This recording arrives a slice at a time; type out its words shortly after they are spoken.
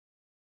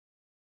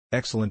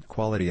Excellent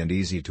quality and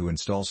easy to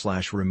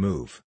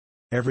install/remove.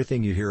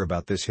 Everything you hear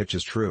about this hitch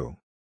is true.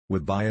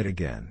 Would buy it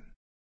again.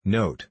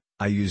 Note: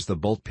 I use the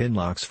bolt pin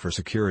locks for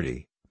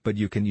security, but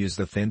you can use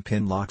the thin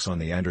pin locks on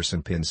the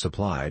Andersen pins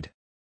supplied.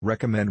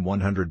 Recommend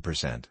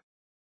 100%.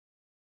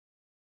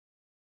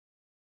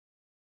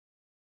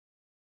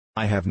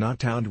 I have not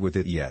towned with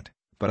it yet,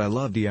 but I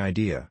love the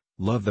idea,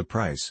 love the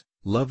price,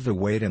 love the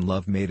weight and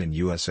love made in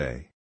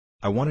USA.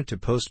 I wanted to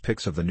post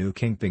pics of the new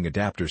Kingping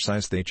adapter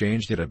size. They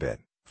changed it a bit,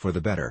 for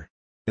the better.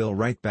 I'll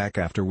write back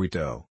after we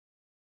tow.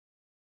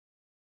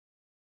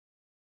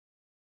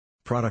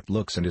 Product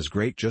looks and is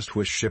great, just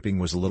wish shipping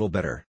was a little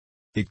better.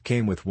 It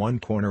came with one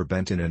corner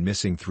bent in and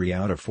missing 3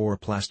 out of 4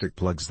 plastic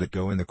plugs that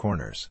go in the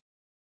corners.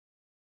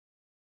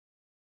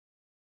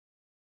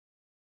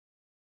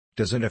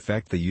 Doesn't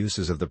affect the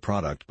uses of the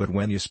product, but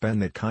when you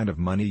spend that kind of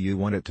money you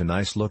want it to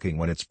nice looking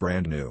when it's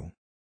brand new.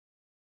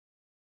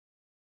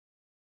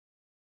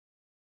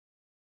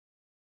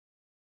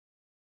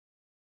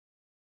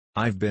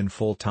 I've been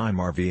full-time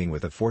RVing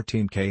with a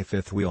 14K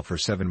fifth wheel for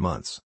 7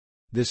 months.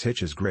 This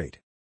hitch is great.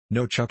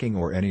 No chucking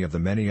or any of the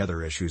many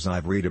other issues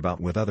I've read about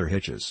with other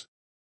hitches.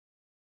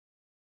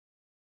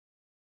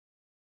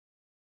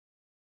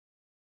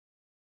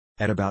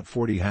 At about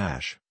 40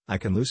 hash, I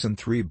can loosen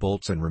 3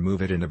 bolts and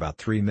remove it in about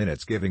 3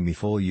 minutes, giving me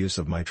full use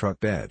of my truck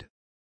bed.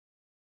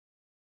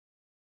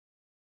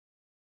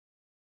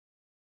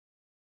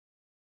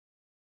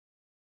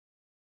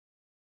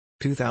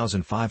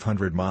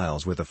 $2,500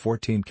 miles with a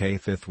 14K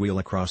fifth wheel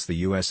across the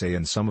USA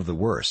in some of the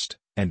worst,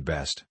 and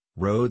best,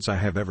 roads I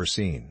have ever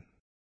seen.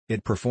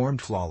 It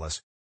performed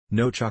flawless.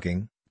 No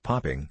chucking,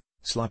 popping,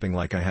 slopping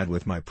like I had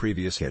with my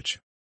previous hitch.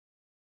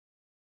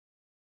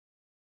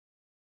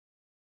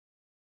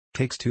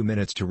 Takes 2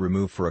 minutes to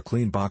remove for a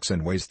clean box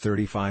and weighs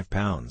 35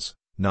 pounds,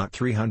 not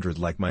 300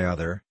 like my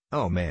other.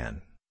 Oh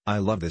man, I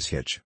love this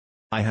hitch.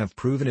 I have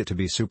proven it to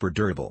be super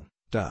durable,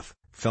 tough,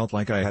 felt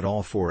like I had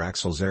all 4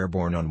 axles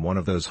airborne on one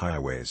of those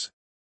highways.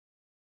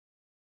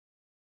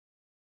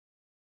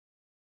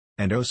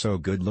 And oh so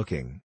good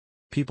looking.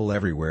 People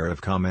everywhere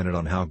have commented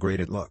on how great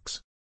it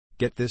looks.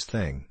 Get this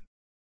thing.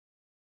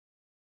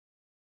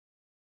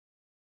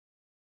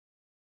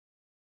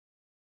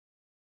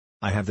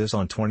 I have this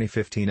on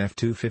 2015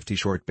 F250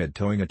 short bed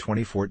towing a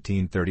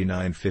 2014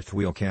 39 fifth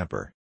wheel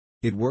camper.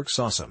 It works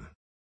awesome.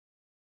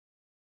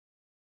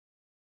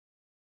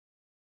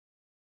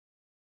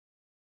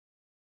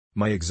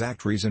 My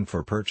exact reason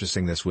for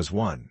purchasing this was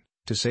 1,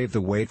 to save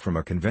the weight from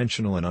a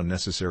conventional and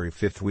unnecessary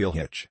fifth wheel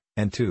hitch,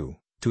 and 2,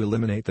 to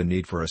eliminate the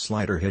need for a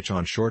slider hitch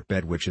on short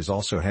bed, which is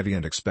also heavy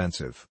and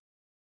expensive.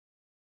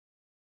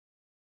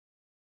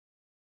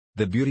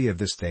 The beauty of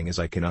this thing is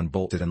I can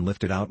unbolt it and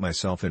lift it out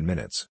myself in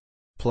minutes.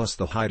 Plus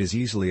the height is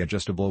easily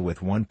adjustable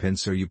with 1 pin,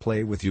 so you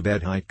play with your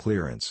bed height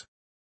clearance.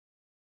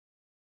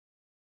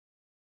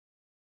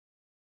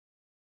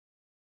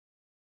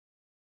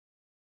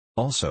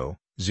 Also,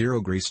 0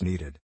 grease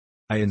needed.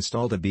 I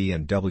installed a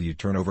B&W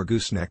turnover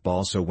gooseneck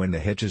ball, so when the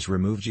hitch is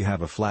removed you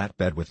have a flat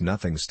bed with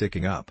nothing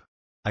sticking up.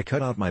 I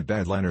cut out my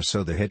bed liner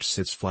so the hitch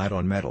sits flat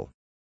on metal.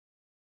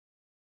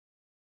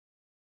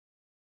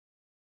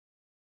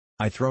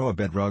 I throw a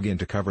bed rug in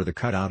to cover the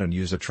cutout and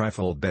use a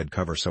trifold bed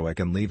cover so I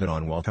can leave it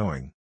on while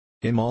towing.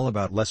 I'm all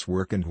about less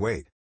work and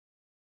weight.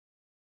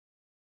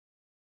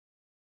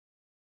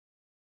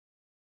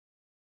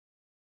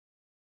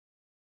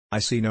 I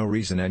see no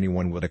reason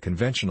anyone with a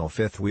conventional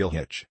fifth wheel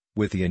hitch,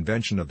 with the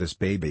invention of this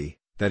baby,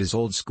 that is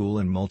old school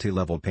and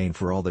multi-level pain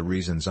for all the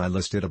reasons I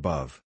listed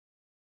above.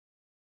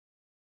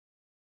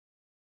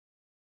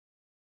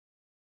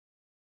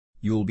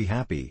 You'll be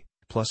happy,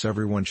 plus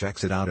everyone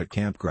checks it out at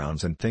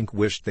campgrounds and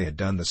wished they had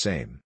done the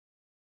same.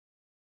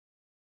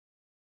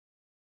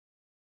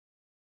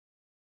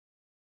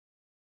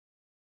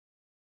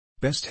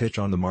 Best hitch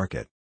on the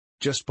market.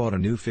 Just bought a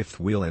new fifth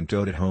wheel and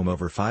towed it home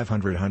over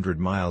 500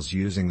 miles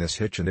using this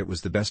hitch, and it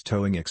was the best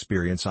towing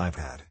experience I've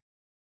had.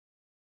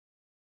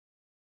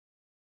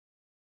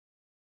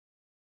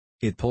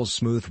 It pulls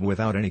smooth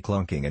without any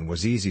clunking and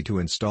was easy to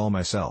install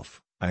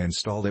myself. I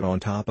installed it on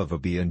top of a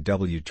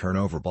B&W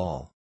turnover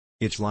ball.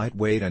 It's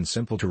lightweight and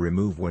simple to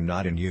remove when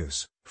not in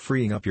use,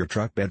 freeing up your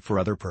truck bed for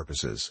other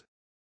purposes.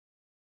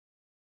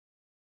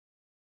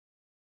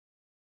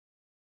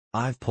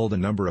 I've pulled a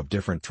number of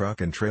different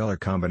truck and trailer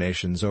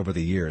combinations over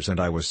the years, and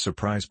I was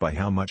surprised by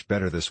how much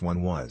better this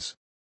one was.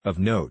 Of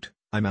note,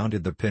 I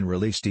mounted the pin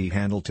release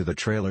D-handle to the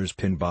trailer's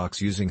pin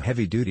box using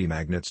heavy-duty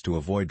magnets to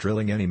avoid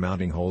drilling any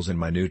mounting holes in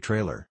my new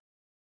trailer.